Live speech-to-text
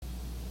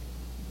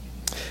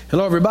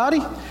Hello, everybody.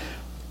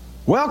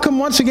 Welcome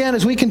once again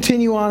as we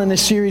continue on in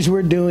this series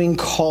we're doing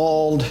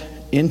called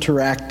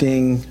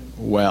Interacting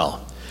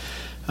Well.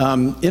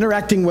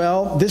 Interacting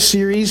Well, this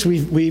series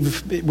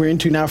we're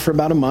into now for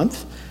about a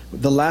month.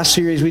 The last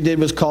series we did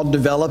was called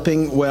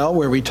Developing Well,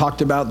 where we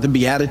talked about the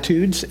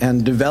Beatitudes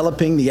and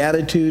developing the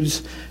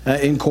attitudes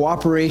in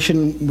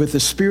cooperation with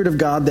the Spirit of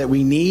God that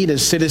we need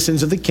as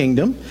citizens of the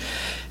kingdom.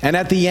 And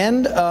at the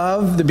end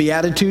of the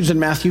Beatitudes in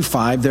Matthew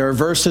 5, there are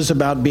verses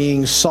about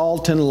being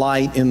salt and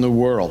light in the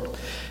world.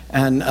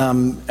 And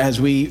as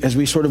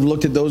we sort of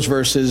looked at those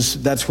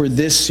verses, that's where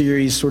this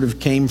series sort of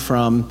came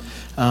from,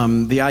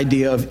 the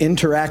idea of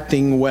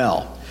interacting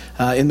well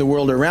in the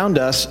world around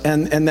us,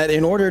 and that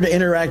in order to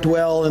interact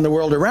well in the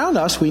world around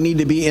us, we need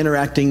to be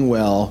interacting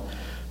well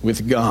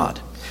with God.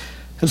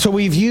 And so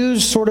we've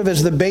used sort of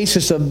as the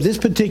basis of this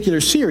particular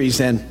series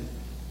then,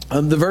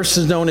 the verse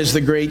is known as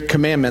the Great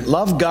Commandment.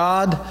 Love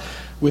God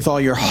with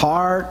all your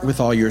heart, with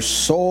all your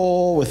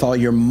soul, with all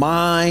your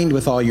mind,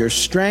 with all your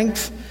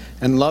strength,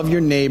 and love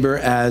your neighbor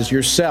as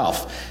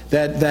yourself.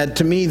 That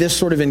to me, this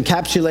sort of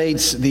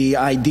encapsulates the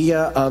idea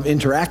of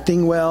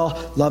interacting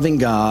well, loving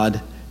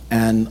God,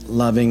 and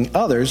loving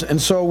others. And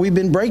so we've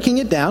been breaking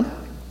it down,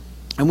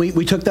 and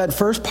we took that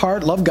first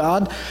part, love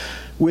God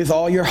with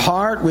all your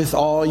heart, with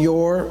all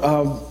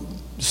your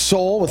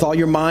soul, with all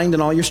your mind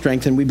and all your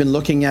strength, and we've been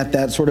looking at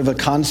that sort of a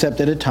concept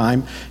at a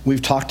time.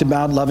 We've talked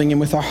about loving Him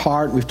with our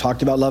heart, we've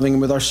talked about loving Him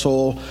with our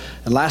soul,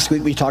 and last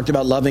week we talked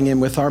about loving Him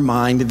with our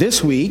mind.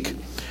 This week,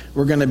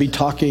 we're going to be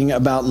talking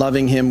about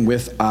loving Him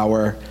with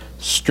our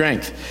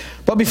strength.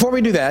 But before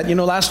we do that,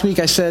 last week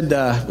I said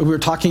we were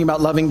talking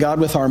about loving God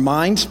with our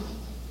minds,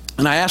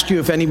 and I asked you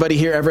if anybody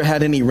here ever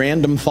had any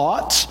random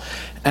thoughts.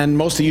 And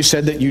most of you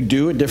said that you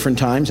do at different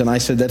times, and I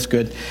said that's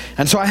good.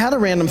 And so I had a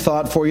random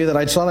thought for you that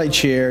I thought I'd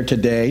share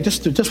today.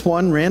 Just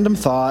one random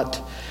thought,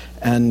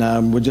 and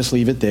we'll just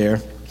leave it there.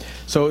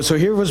 So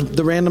here was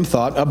the random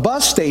thought. A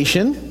bus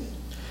station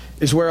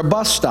is where a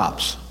bus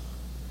stops.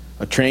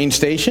 A train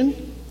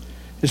station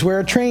is where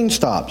a train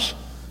stops.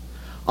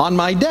 On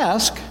my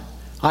desk,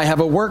 I have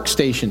a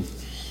workstation.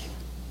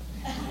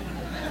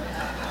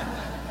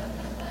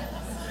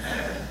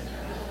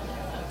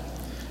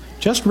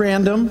 Just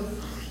random.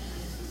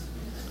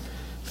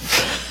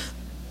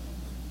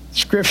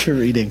 Scripture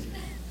reading,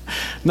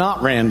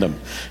 not random.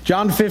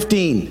 John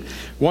 15,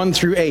 1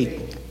 through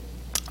 8.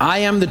 I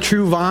am the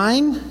true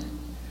vine,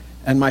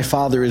 and my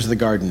Father is the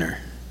gardener.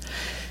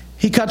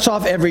 He cuts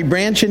off every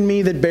branch in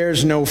me that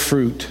bears no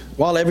fruit,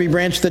 while every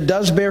branch that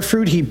does bear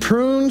fruit, He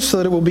prunes so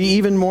that it will be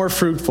even more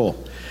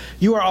fruitful.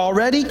 You are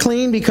already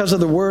clean because of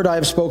the word I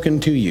have spoken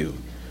to you.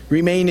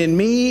 Remain in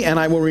me, and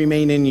I will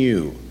remain in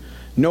you.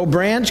 No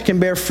branch can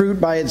bear fruit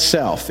by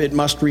itself. It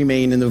must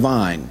remain in the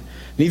vine.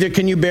 Neither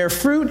can you bear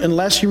fruit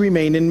unless you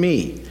remain in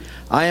me.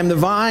 I am the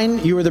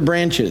vine, you are the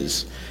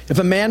branches. If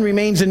a man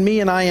remains in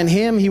me and I in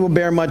him, he will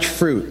bear much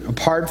fruit.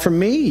 Apart from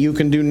me, you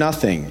can do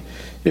nothing.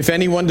 If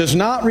anyone does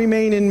not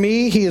remain in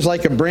me, he is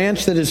like a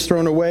branch that is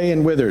thrown away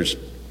and withers.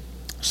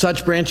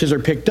 Such branches are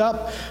picked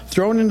up,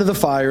 thrown into the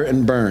fire,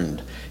 and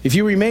burned. If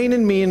you remain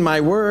in me and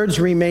my words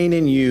remain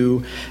in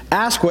you,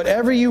 ask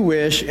whatever you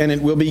wish, and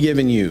it will be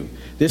given you.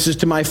 This is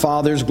to my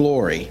Father's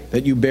glory,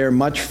 that you bear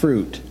much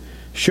fruit,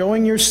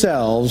 showing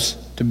yourselves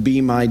to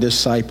be my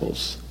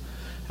disciples.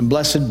 And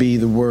blessed be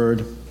the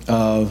word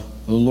of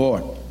the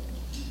Lord.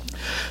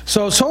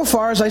 So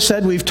far, as I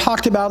said, we've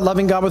talked about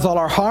loving God with all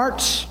our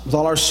hearts, with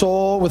all our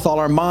soul, with all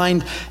our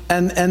mind,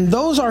 and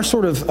those are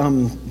sort of,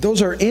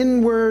 those are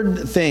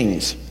inward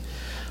things.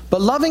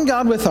 But loving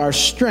God with our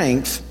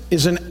strength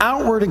is an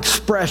outward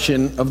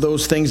expression of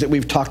those things that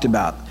we've talked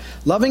about.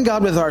 Loving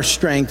God with our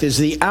strength is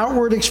the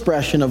outward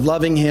expression of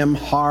loving Him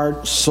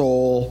heart,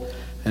 soul,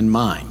 and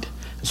mind.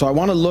 So I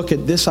want to look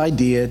at this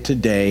idea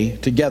today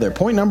together.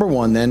 Point number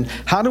one then,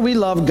 how do we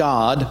love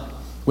God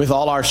with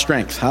all our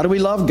strength? How do we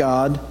love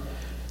God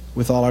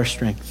with all our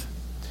strength?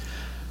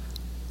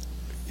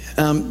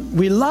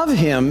 We love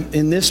Him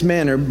in this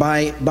manner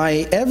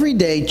by every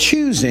day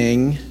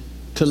choosing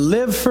to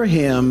live for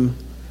Him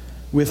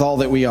with all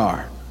that we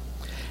are.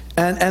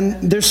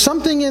 And there's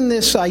something in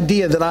this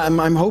idea that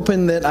I'm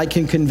hoping that I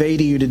can convey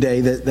to you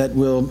today that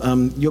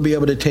will you'll be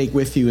able to take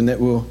with you and that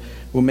will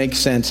make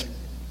sense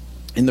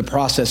in the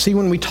process. See,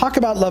 when we talk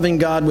about loving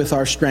God with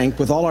our strength,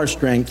 with all our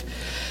strength,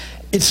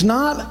 it's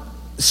not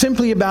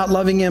simply about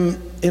loving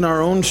Him in our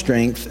own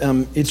strength.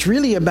 It's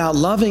really about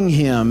loving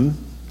Him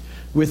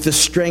with the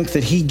strength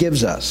that He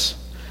gives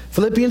us.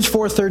 Philippians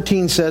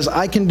 4:13 says,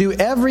 I can do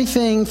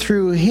everything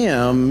through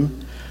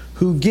Him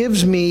who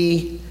gives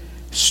me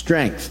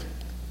strength.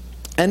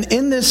 And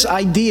in this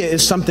idea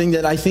is something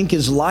that I think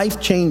is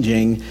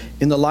life-changing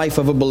in the life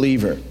of a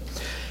believer.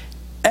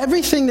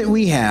 Everything that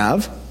we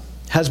have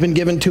has been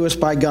given to us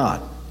by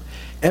God.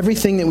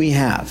 Everything that we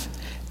have.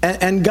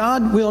 And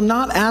God will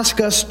not ask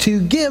us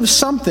to give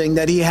something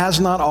that He has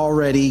not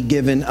already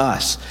given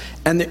us.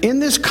 And in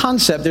this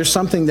concept, there's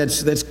something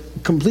that's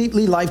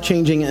completely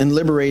life-changing and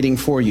liberating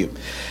for you.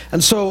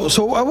 And so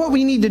what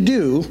we need to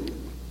do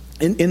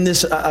in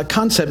this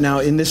concept now,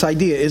 in this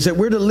idea, is that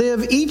we're to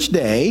live each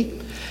day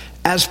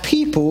as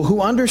people who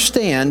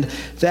understand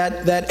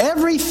that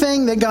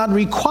everything that God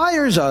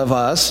requires of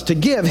us to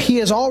give, He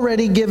has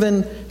already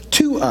given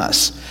to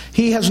us.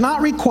 He has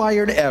not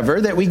required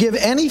ever that we give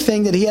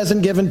anything that He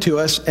hasn't given to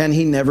us, and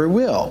He never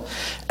will.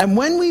 And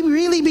when we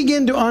really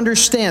begin to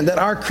understand that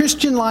our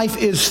Christian life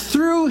is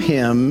through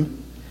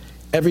Him,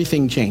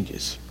 everything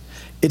changes.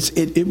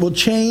 It will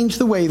change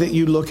the way that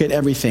you look at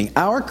everything.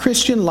 Our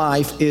Christian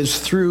life is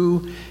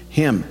through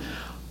Him.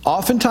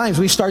 Oftentimes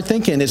we start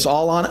thinking it's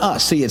all on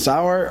us. See, it's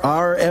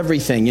our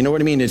everything. You know what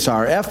I mean? It's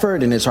our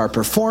effort and it's our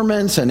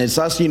performance and it's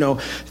us,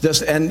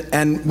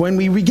 and when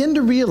we begin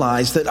to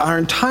realize that our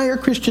entire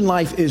Christian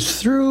life is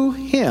through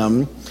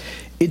Him,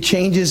 it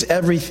changes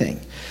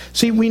everything.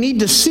 See, we need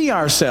to see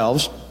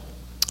ourselves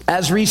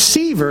as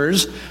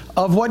receivers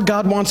of what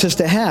God wants us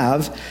to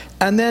have,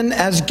 and then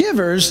as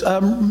givers,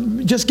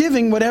 just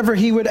giving whatever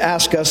He would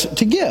ask us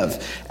to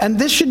give. And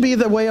this should be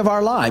the way of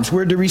our lives.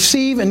 We're to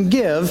receive and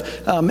give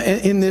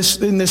in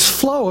this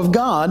flow of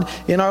God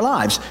in our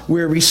lives.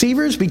 We're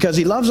receivers because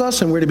He loves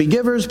us, and we're to be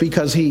givers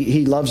because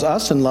He loves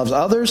us and loves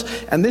others.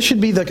 And this should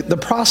be the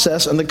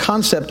process and the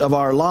concept of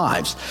our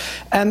lives.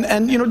 And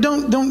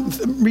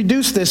don't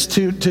reduce this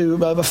to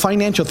a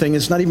financial thing.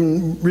 It's not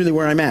even really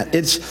where I'm at.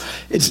 It's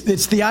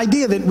the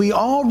idea that we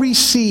all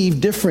receive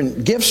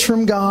different gifts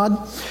from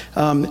God.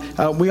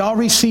 We all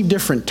receive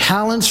different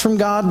talents from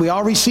God. We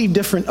all receive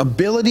different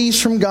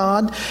abilities from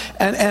God.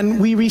 And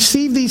we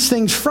receive these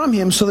things from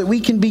Him so that we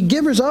can be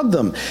givers of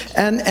them.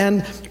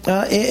 And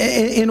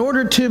in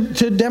order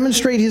to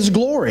demonstrate His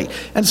glory.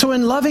 And so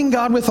in loving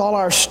God with all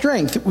our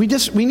strength, we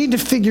need to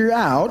figure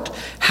out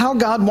how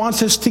God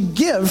wants us to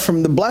give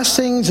from the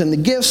blessings and the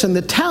gifts and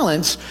the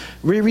talents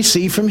we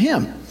receive from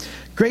Him.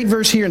 Great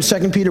verse here in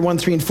 2 Peter 1,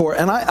 3, and 4.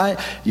 And I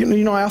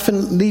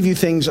often leave you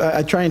things.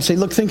 I try and say,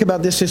 look, think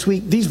about this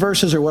week. These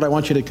verses are what I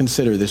want you to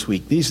consider this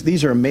week.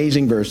 These are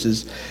amazing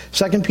verses.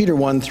 2 Peter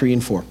 1, 3,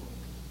 and 4.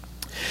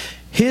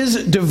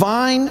 His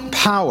divine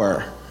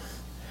power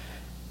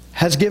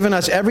has given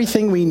us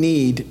everything we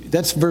need.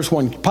 That's verse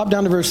 1. Pop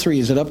down to verse 3.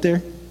 Is it up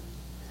there?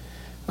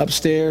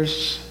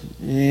 Upstairs.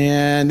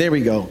 And there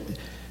we go.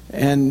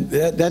 And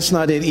that's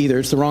not it either.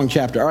 It's the wrong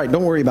chapter. All right,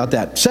 don't worry about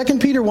that. 2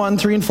 Peter 1,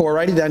 3, and 4.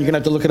 Write it down. You're going to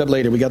have to look it up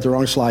later. We got the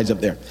wrong slides up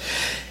there.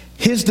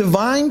 His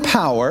divine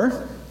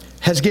power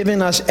has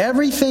given us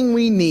everything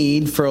we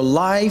need for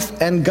life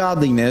and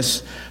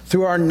godliness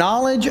through our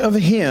knowledge of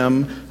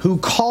Him who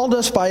called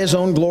us by His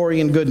own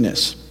glory and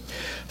goodness.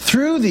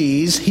 Through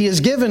these, He has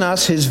given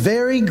us His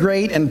very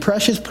great and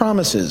precious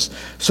promises,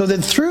 so that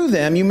through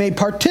them you may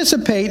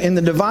participate in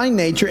the divine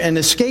nature and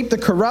escape the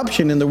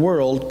corruption in the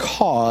world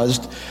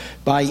caused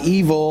by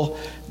evil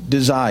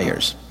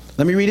desires.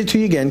 Let me read it to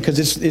you again, because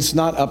it's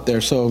not up there.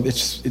 So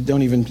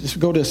don't even just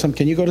go to some.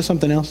 Can you go to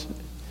something else?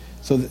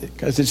 So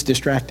because it's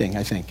distracting,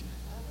 I think.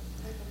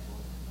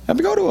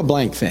 Go to a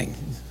blank thing.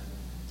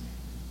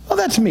 Oh,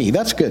 that's me.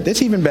 That's good.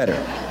 That's even better.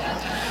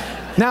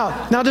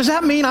 Now, does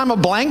that mean I'm a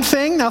blank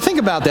thing? Now think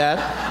about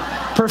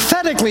that.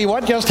 Prophetically,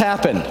 what just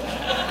happened?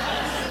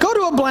 Go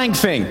to a blank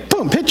thing.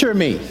 Boom, picture of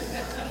me.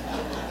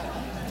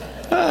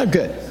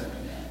 Good.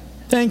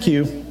 Thank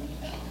you.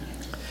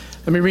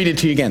 Let me read it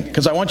to you again,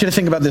 because I want you to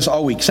think about this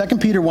all week. 2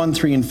 Peter 1,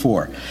 3, and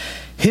 4.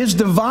 His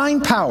divine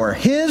power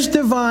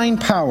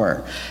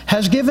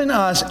has given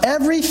us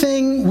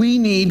everything we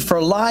need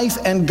for life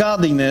and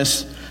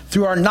godliness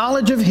through our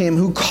knowledge of Him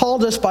who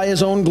called us by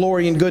His own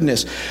glory and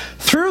goodness.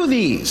 Through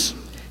these,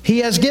 He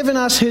has given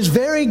us His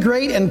very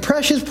great and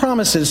precious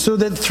promises, so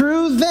that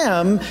through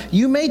them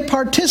you may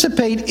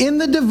participate in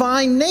the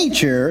divine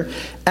nature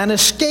and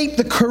escape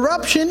the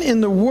corruption in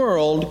the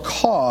world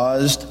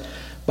caused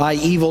by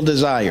evil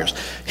desires.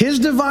 His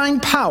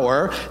divine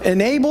power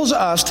enables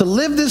us to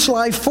live this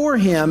life for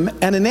Him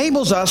and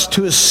enables us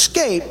to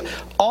escape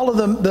all of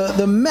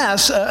the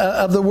mess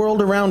of the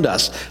world around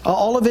us,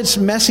 all of its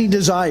messy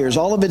desires,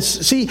 all of its...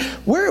 See,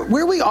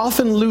 where we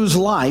often lose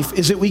life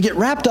is that we get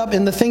wrapped up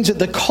in the things that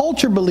the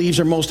culture believes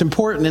are most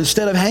important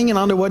instead of hanging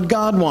on to what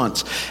God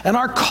wants. And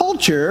our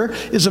culture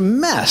is a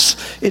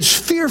mess. It's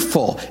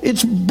fearful.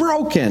 It's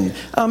broken.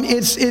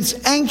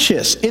 It's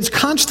anxious. It's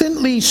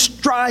constantly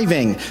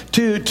striving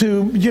to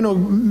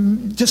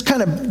just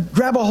kind of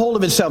grab a hold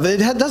of itself.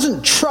 It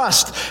doesn't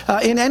trust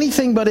in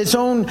anything but its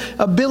own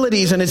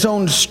abilities and its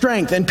own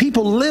strength. And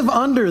people live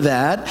under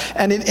that,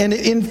 and it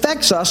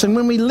infects us. And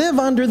when we live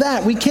under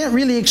that, we can't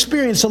really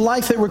experience the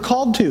life that we're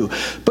called to.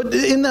 But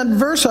in that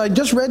verse I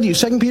just read to you,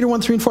 2 Peter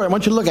 1, 3, and 4, I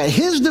want you to look at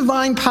His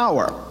divine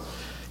power.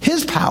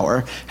 His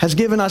power has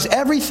given us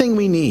everything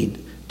we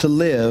need to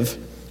live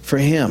for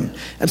Him.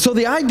 And so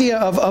the idea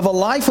of a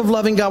life of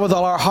loving God with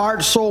all our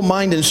heart, soul,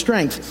 mind, and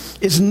strength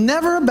is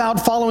never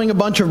about following a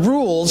bunch of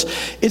rules.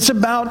 It's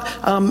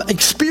about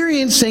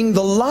experiencing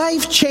the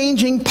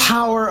life-changing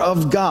power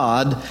of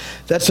God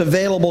that's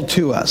available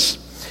to us.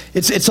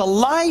 It's a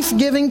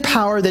life-giving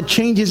power that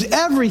changes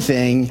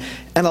everything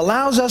and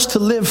allows us to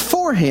live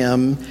for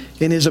Him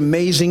in His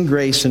amazing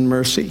grace and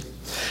mercy.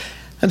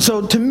 And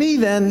so to me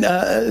then,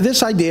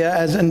 this idea,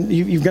 and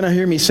you're going to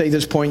hear me say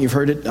this point, you've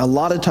heard it a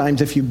lot of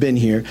times if you've been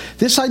here,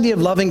 this idea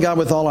of loving God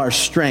with all our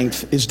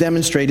strength is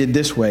demonstrated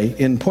this way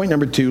in point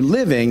number 2,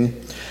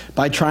 living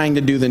by trying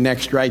to do the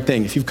next right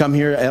thing. If you've come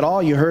here at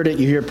all, you heard it,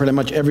 you hear it pretty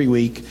much every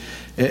week.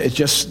 It's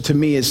just, to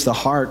me, it's the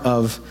heart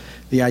of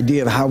the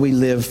idea of how we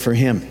live for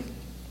Him.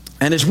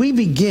 And as we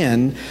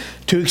begin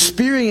to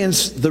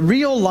experience the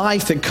real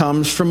life that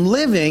comes from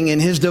living in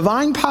His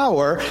divine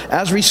power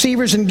as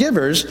receivers and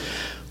givers,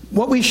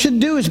 what we should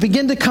do is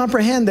begin to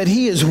comprehend that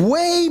He is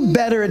way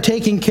better at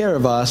taking care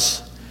of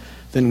us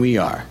than we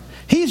are.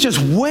 He's just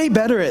way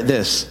better at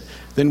this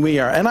than we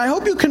are. And I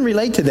hope you can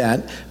relate to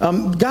that.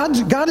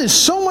 God is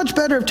so much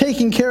better at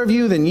taking care of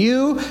you than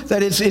you,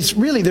 that it's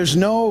really, there's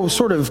no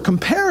sort of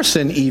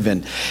comparison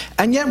even.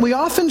 And yet we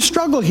often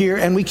struggle here,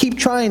 and we keep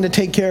trying to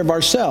take care of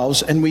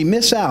ourselves, and we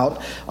miss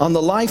out on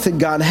the life that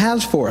God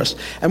has for us.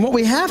 And what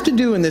we have to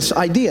do in this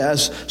idea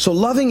is, so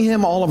loving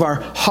Him, all of our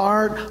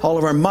heart, all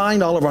of our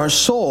mind, all of our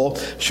soul,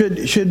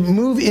 should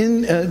move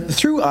in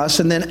through us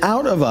and then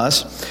out of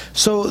us,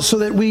 so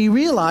that we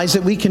realize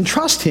that we can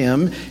trust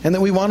Him and that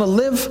we want to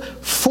live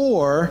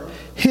for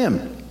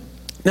Him.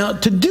 Now,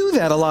 to do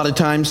that, a lot of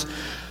times,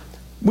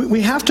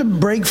 we have to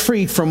break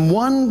free from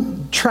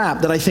one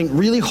trap that I think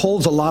really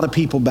holds a lot of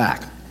people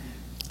back.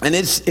 And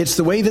it's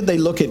the way that they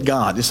look at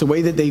God. It's the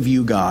way that they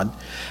view God.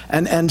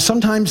 And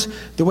sometimes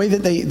the way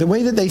that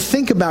they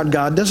think about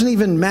God doesn't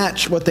even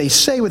match what they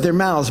say with their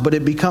mouths, but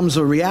it becomes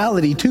a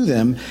reality to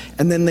them,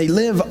 and then they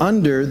live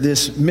under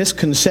this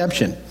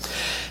misconception.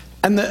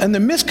 And the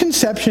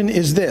misconception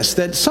is this,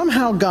 that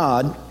somehow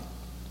God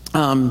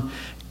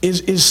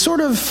is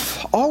sort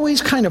of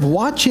always kind of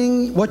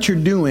watching what you're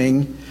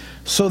doing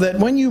so that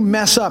when you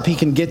mess up, He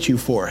can get you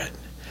for it.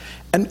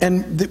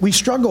 And we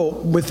struggle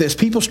with this.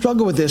 People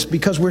struggle with this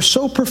because we're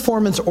so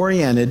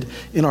performance-oriented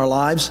in our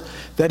lives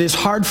that it's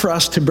hard for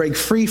us to break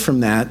free from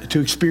that, to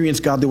experience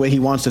God the way He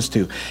wants us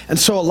to. And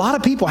so a lot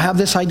of people have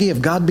this idea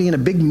of God being a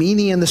big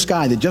meanie in the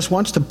sky that just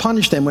wants to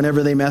punish them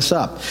whenever they mess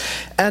up.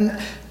 And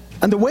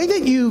the way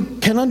that you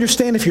can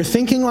understand if you're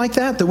thinking like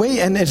that,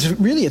 and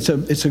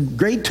it's a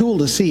great tool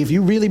to see if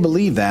you really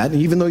believe that,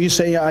 even though you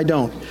say, I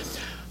don't.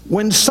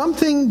 When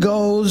something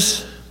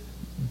goes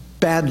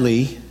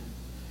badly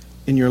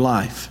in your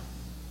life,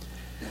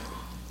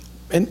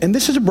 and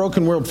this is a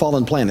broken world,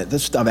 fallen planet,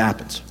 this stuff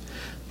happens.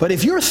 But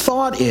if your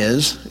thought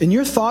is, in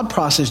your thought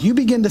process, you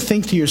begin to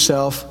think to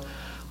yourself,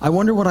 I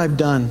wonder what I've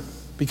done,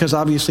 because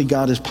obviously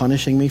God is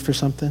punishing me for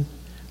something.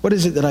 What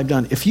is it that I've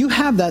done? If you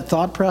have that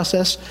thought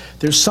process,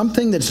 there's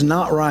something that's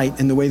not right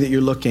in the way that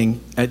you're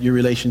looking at your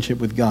relationship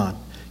with God,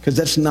 because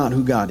that's not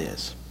who God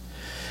is.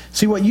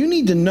 See, what you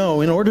need to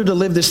know in order to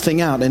live this thing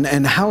out,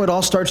 and how it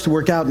all starts to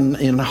work out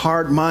in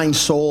heart, mind,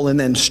 soul, and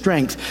then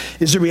strength,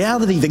 is the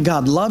reality that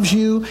God loves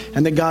you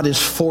and that God is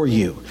for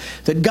you.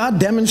 That God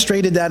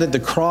demonstrated that at the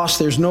cross.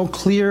 There's no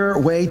clearer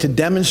way to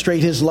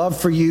demonstrate His love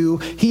for you.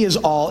 He is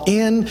all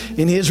in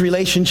His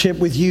relationship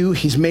with you.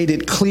 He's made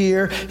it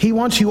clear. He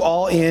wants you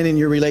all in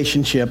your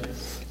relationship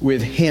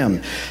with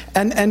Him.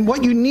 And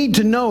what you need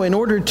to know in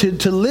order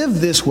to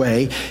live this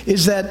way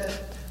is that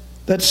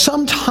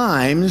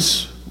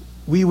sometimes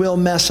we will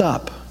mess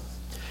up.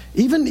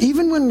 Even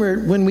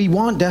when we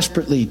want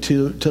desperately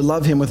to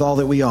love Him with all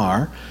that we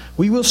are,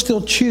 we will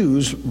still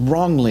choose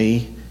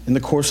wrongly in the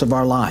course of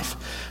our life.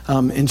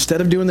 Instead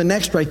of doing the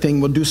next right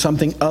thing, we'll do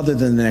something other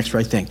than the next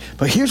right thing.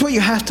 But here's what you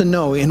have to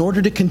know in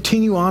order to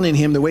continue on in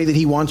Him the way that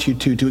He wants you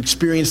to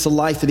experience the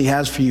life that He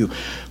has for you.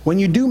 When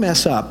you do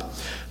mess up,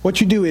 what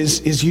you do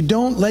is you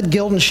don't let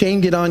guilt and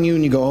shame get on you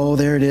and you go, oh,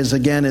 there it is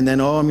again, and then,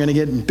 oh, I'm going to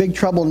get in big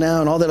trouble now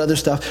and all that other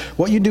stuff.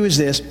 What you do is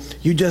this,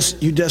 you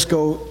just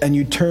go and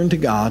you turn to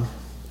God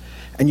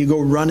and you go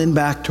running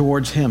back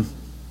towards Him.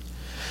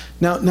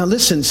 Now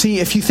listen,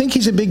 see, if you think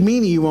He's a big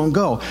meanie, you won't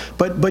go.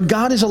 But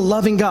God is a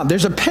loving God.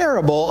 There's a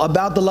parable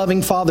about the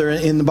loving Father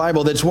in the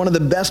Bible that's one of the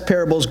best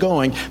parables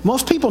going.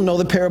 Most people know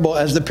the parable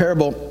as the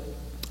parable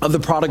of the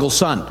prodigal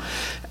son.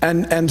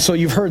 And so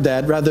you've heard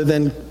that rather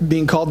than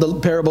being called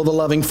the parable of the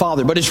loving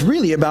father. But it's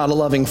really about a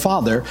loving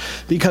father,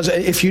 because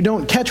if you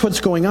don't catch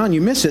what's going on, you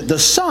miss it. The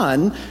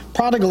son,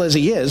 prodigal as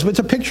he is, but it's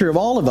a picture of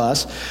all of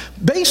us.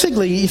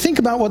 Basically, you think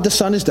about what the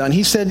son has done.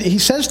 He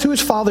says to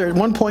his father at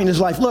one point in his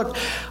life, look,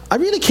 I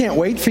really can't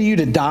wait for you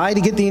to die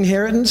to get the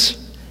inheritance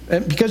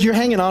because you're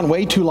hanging on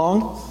way too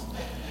long.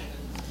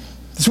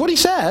 That's what he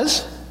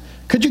says.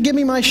 Could you give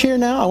me my share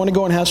now? I want to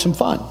go and have some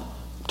fun.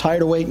 I'm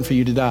tired of waiting for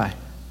you to die.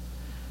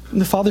 And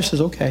the father says,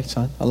 okay,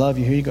 son, I love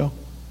you. Here you go.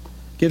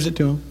 Gives it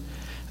to him.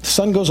 The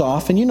son goes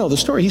off, and you know the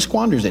story. He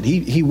squanders it.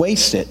 He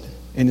wastes it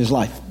in his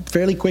life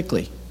fairly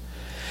quickly.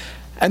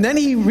 And then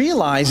he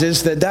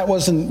realizes that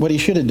wasn't what he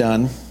should have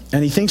done.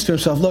 And he thinks to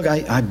himself, look,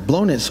 I've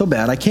blown it so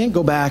bad. I can't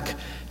go back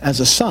as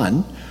a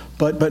son.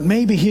 But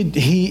maybe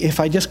he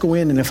if I just go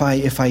in and if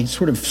I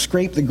sort of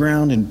scrape the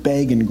ground and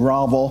beg and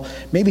grovel,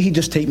 maybe he'd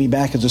just take me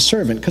back as a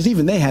servant, because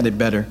even they had it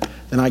better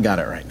than I got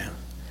it right now.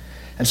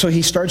 And so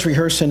he starts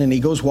rehearsing, and he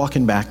goes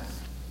walking back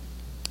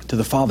to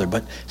the Father.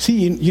 But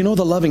see, you know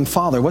the loving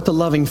Father. What the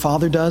loving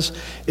Father does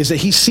is that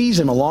he sees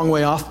him a long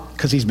way off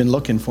because he's been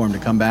looking for him to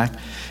come back.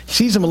 He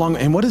sees him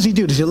and what does he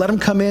do? Does he let him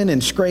come in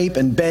and scrape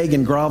and beg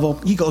and grovel?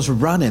 He goes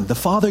running. The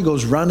Father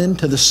goes running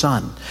to the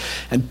Son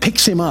and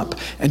picks him up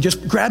and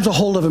just grabs a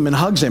hold of him and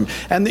hugs him.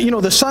 And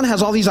the Son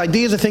has all these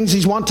ideas of things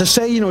he's want to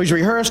say. He's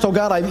rehearsed. Oh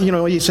God,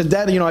 he said,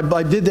 Dad,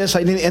 I did this.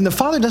 I did. And the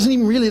Father doesn't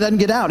even really let him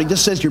get out. He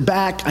just says, you're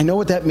back. I know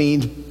what that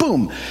means.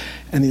 Boom.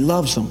 And he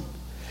loves them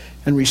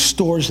and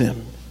restores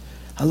them.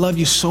 I love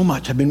you so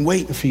much. I've been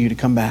waiting for you to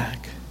come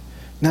back.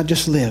 Now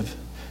just live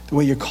the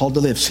way you're called to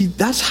live. See,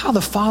 that's how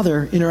the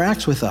Father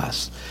interacts with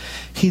us.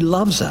 He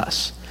loves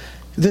us.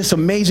 This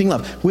amazing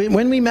love.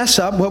 When we mess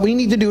up, what we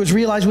need to do is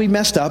realize we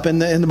messed up.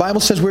 And the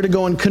Bible says we're to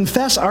go and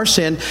confess our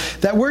sin.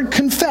 That word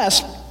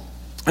confess,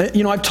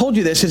 I've told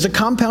you this, is a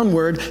compound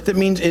word that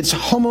means it's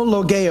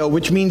homologeo,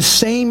 which means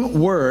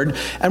same word.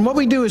 And what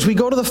we do is we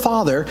go to the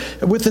Father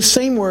with the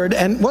same word.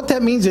 And what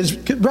that means is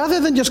rather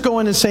than just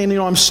going and saying,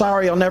 I'm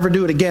sorry, I'll never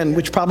do it again,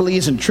 which probably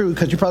isn't true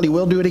because you probably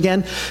will do it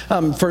again,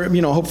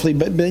 hopefully,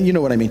 but you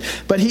know what I mean.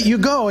 But you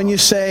go and you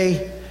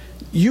say,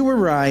 you were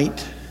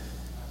right,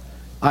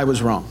 I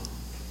was wrong.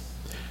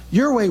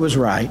 Your way was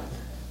right,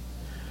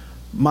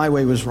 my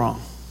way was wrong.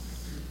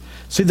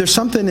 See, there's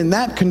something in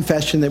that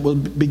confession that will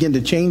begin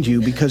to change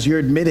you because you're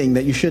admitting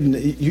that you shouldn't.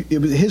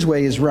 His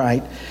way is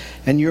right,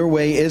 and your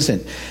way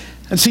isn't.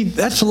 And see,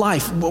 that's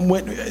life.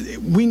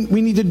 We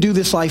need to do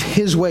this life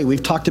His way.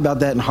 We've talked about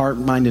that in Heart,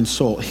 Mind, and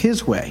Soul.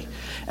 His way.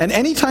 And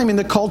anytime in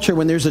the culture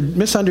when there's a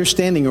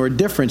misunderstanding or a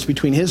difference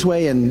between His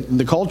way and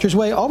the culture's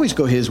way, always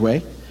go His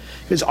way.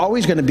 It's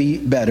always going to be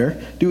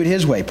better. Do it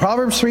His way.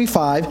 Proverbs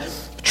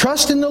 3:5,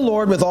 trust in the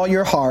Lord with all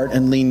your heart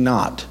and lean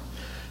not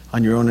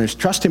on your own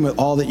understanding. Trust Him with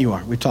all that you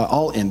are. We talk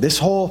all in. This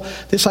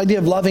idea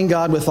of loving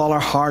God with all our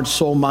heart,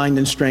 soul, mind,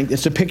 and strength,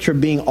 it's a picture of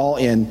being all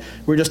in.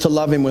 We're just to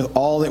love Him with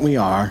all that we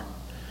are,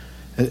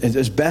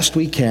 as best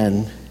we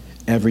can,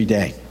 every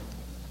day.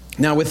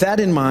 Now, with that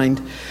in mind,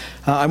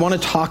 I want to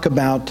talk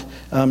about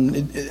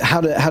how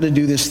to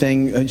do this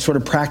thing sort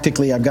of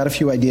practically. I've got a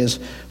few ideas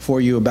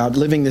for you about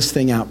living this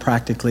thing out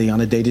practically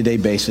on a day-to-day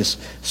basis.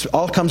 So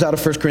all comes out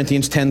of 1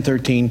 Corinthians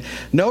 10:13.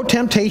 No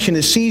temptation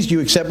has seized you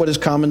except what is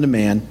common to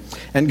man.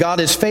 And God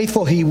is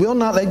faithful. He will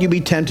not let you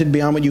be tempted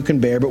beyond what you can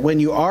bear. But when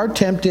you are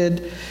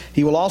tempted,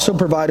 He will also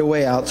provide a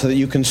way out so that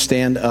you can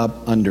stand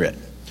up under it.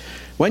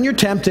 When you're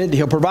tempted,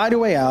 He'll provide a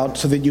way out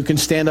so that you can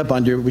stand up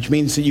under it, which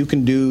means that you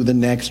can do the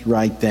next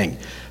right thing.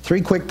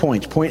 3 quick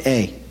points. Point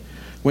A,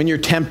 when you're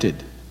tempted.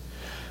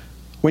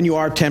 When you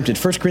are tempted.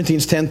 1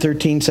 Corinthians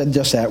 10:13 said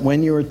just that,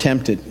 when you are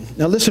tempted.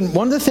 Now listen,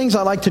 one of the things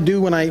I like to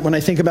do when I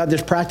think about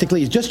this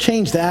practically is just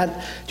change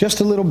that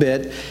just a little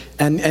bit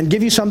and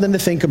give you something to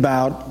think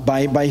about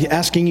by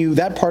asking you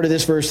that part of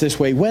this verse this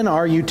way. When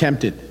are you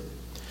tempted?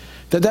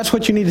 That's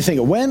what you need to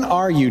think of. When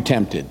are you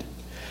tempted?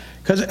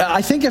 Because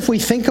I think if we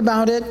think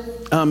about it,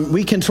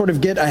 we can sort of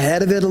get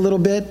ahead of it a little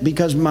bit,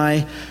 because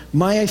my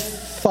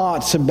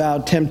thoughts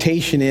about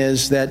temptation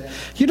is that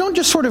you don't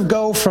just sort of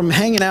go from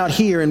hanging out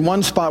here in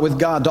one spot with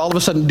God to all of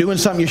a sudden doing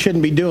something you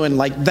shouldn't be doing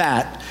like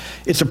that.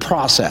 It's a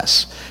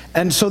process.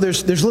 And so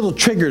there's little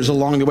triggers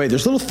along the way.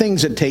 There's little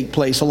things that take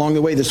place along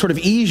the way that sort of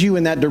ease you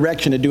in that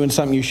direction of doing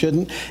something you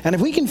shouldn't. And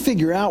if we can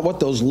figure out what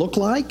those look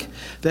like,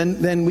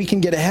 then we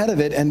can get ahead of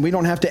it, and we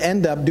don't have to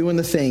end up doing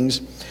the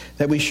things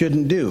that we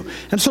shouldn't do.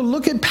 And so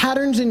look at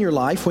patterns in your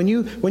life. When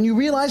you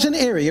realize an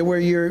area where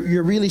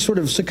you're really sort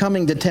of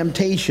succumbing to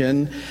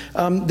temptation,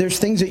 there's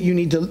things that you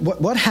need to,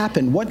 what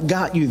happened? What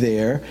got you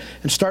there?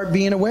 And start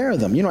being aware of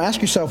them.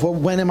 Ask yourself, well,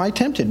 when am I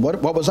tempted?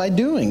 What was I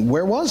doing?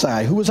 Where was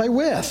I? Who was I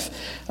with?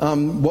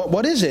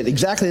 What is it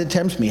exactly that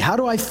tempts me? How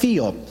do I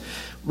feel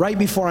right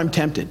before I'm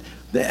tempted?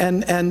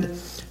 And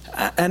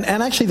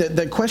actually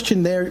the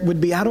question there would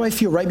be, how do I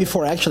feel right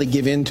before I actually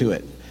give in to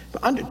it?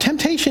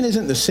 Temptation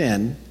isn't the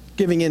sin.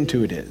 Giving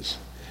into it is.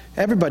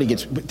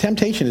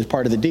 Temptation is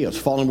part of the deal. It's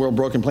fallen world,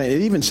 broken planet.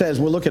 It even says,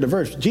 we'll look at a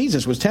verse,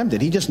 Jesus was tempted.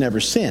 He just never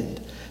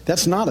sinned.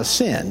 That's not a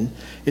sin.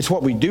 It's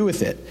what we do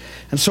with it.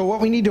 And so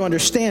what we need to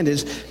understand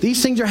is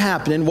these things are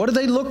happening. What do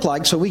they look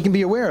like so we can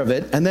be aware of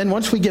it? And then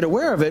once we get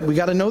aware of it, we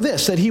got to know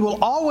this, that He will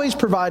always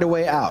provide a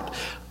way out.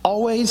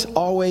 Always,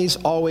 always,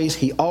 always.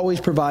 He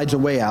always provides a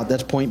way out.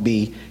 That's point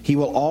B. He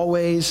will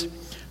always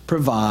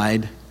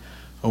provide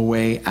a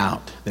way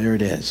out. There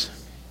it is.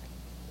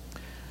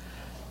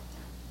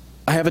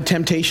 I have a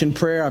temptation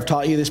prayer. I've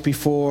taught you this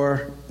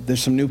before.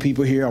 There's some new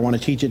people here. I want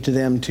to teach it to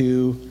them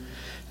too.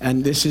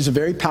 And this is a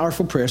very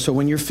powerful prayer. So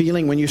when you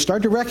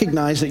start to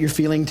recognize that you're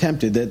feeling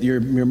tempted, that you're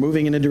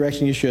moving in a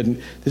direction you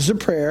shouldn't, this is a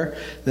prayer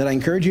that I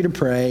encourage you to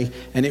pray,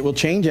 and it will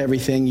change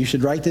everything. You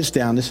should write this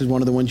down. This is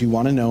one of the ones you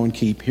want to know and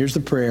keep. Here's the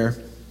prayer.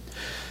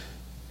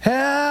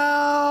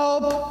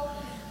 Help!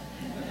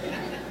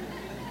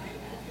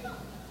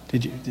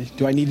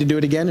 Do I need to do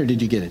it again, or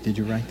did you get it? Did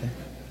you write that?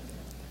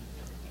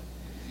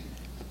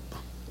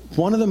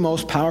 One of the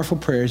most powerful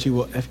prayers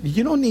you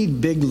don't need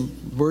big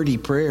wordy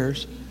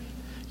prayers.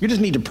 You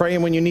just need to pray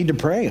them when you need to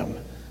pray them.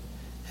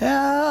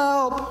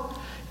 Help!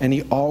 and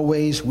he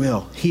always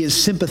will. He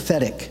is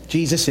sympathetic,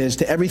 Jesus is,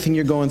 to everything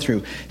you're going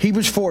through.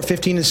 Hebrews 4,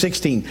 15 and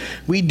 16.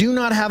 We do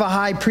not have a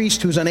high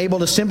priest who's unable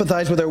to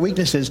sympathize with our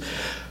weaknesses.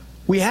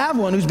 We have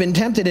one who's been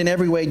tempted in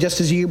every way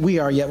just as we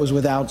are, yet was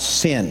without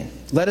sin.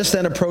 Let us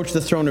then approach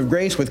the throne of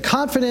grace with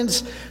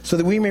confidence so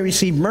that we may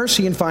receive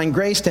mercy and find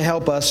grace to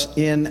help us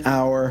in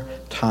our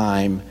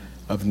time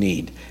of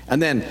need.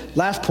 And then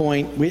last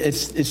point,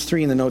 it's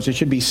 3 in the notes. It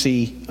should be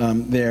C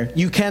there.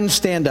 You can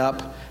stand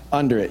up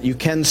under it. You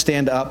can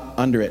stand up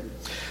under it.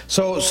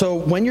 So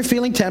when you're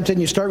feeling tempted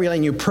and you start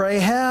realizing, you pray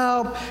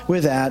help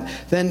with that,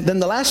 then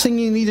the last thing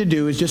you need to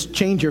do is just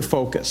change your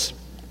focus.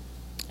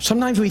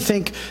 Sometimes we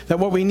think that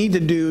what we need to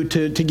do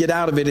to get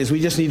out of it is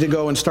we just need to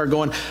go and start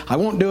going, I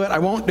won't do it, I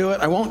won't do it,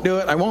 I won't do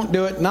it, I won't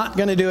do it, not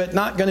going to do it,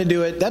 not going to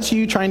do it. That's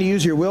you trying to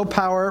use your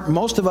willpower.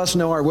 Most of us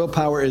know our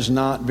willpower is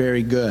not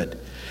very good.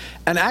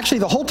 And actually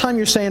the whole time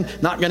you're saying,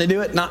 not going to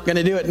do it, not going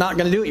to do it, not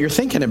going to do it, you're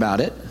thinking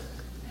about it.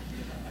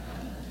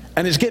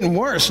 And it's getting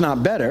worse,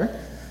 not better.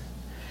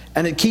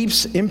 And it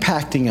keeps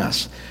impacting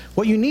us.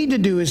 What you need to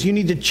do is you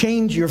need to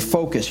change your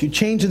focus. You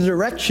change the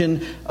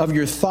direction of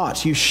your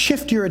thoughts. You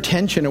shift your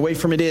attention away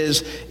from it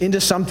is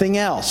into something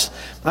else.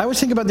 I always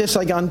think about this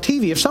like on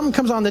TV. If something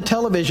comes on the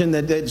television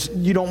that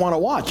you don't want to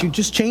watch, you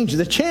just change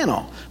the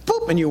channel.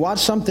 Boop, and you watch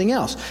something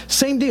else.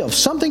 Same deal. If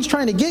something's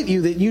trying to get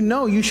you that you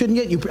know you shouldn't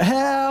get, you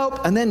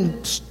help, and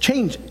then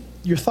change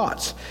your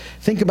thoughts.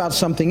 Think about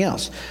something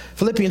else.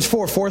 Philippians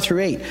 4, 4 through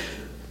 8.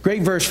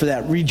 Great verse for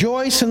that.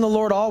 Rejoice in the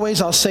Lord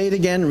always. I'll say it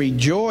again.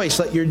 Rejoice.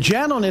 Let your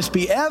gentleness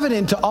be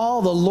evident to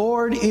all. The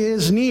Lord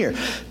is near.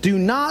 Do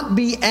not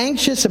be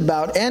anxious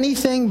about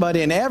anything, but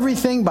in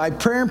everything by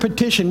prayer and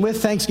petition with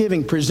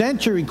thanksgiving.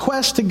 Present your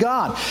requests to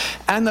God.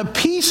 And the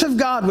peace of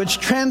God, which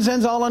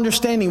transcends all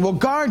understanding, will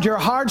guard your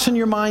hearts and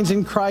your minds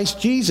in Christ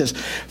Jesus.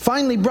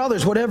 Finally,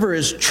 brothers, whatever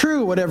is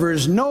true, whatever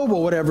is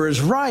noble, whatever is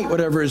right,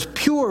 whatever is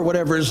pure,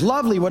 whatever is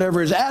lovely,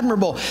 whatever is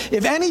admirable,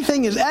 if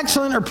anything is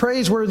excellent or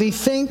praiseworthy,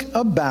 think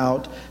about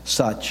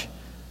such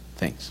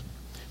things.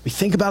 We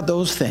think about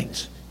those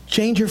things.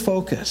 Change your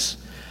focus.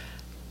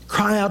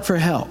 Cry out for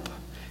help.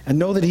 And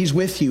know that He's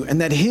with you.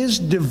 And that His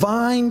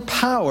divine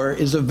power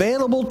is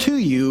available to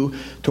you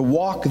to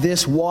walk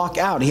this walk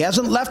out. He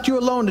hasn't left you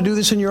alone to do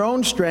this in your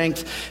own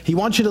strength. He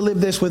wants you to live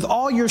this with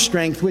all your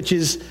strength, which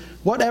is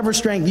whatever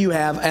strength you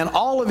have, and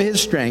all of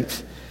His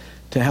strength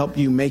to help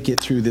you make it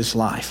through this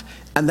life.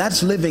 And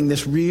that's living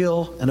this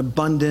real and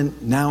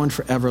abundant, now and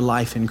forever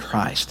life in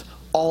Christ.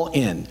 All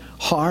in.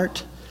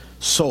 Heart,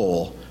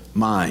 soul,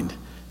 mind,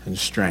 and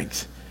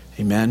strength.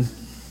 Amen.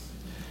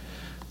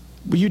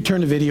 Will you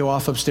turn the video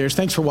off upstairs?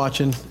 Thanks for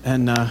watching,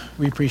 and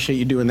we appreciate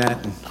you doing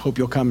that, and hope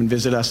you'll come and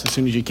visit us as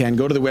soon as you can.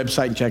 Go to the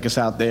website and check us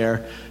out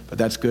there, but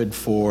that's good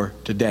for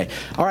today.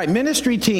 All right, ministry team.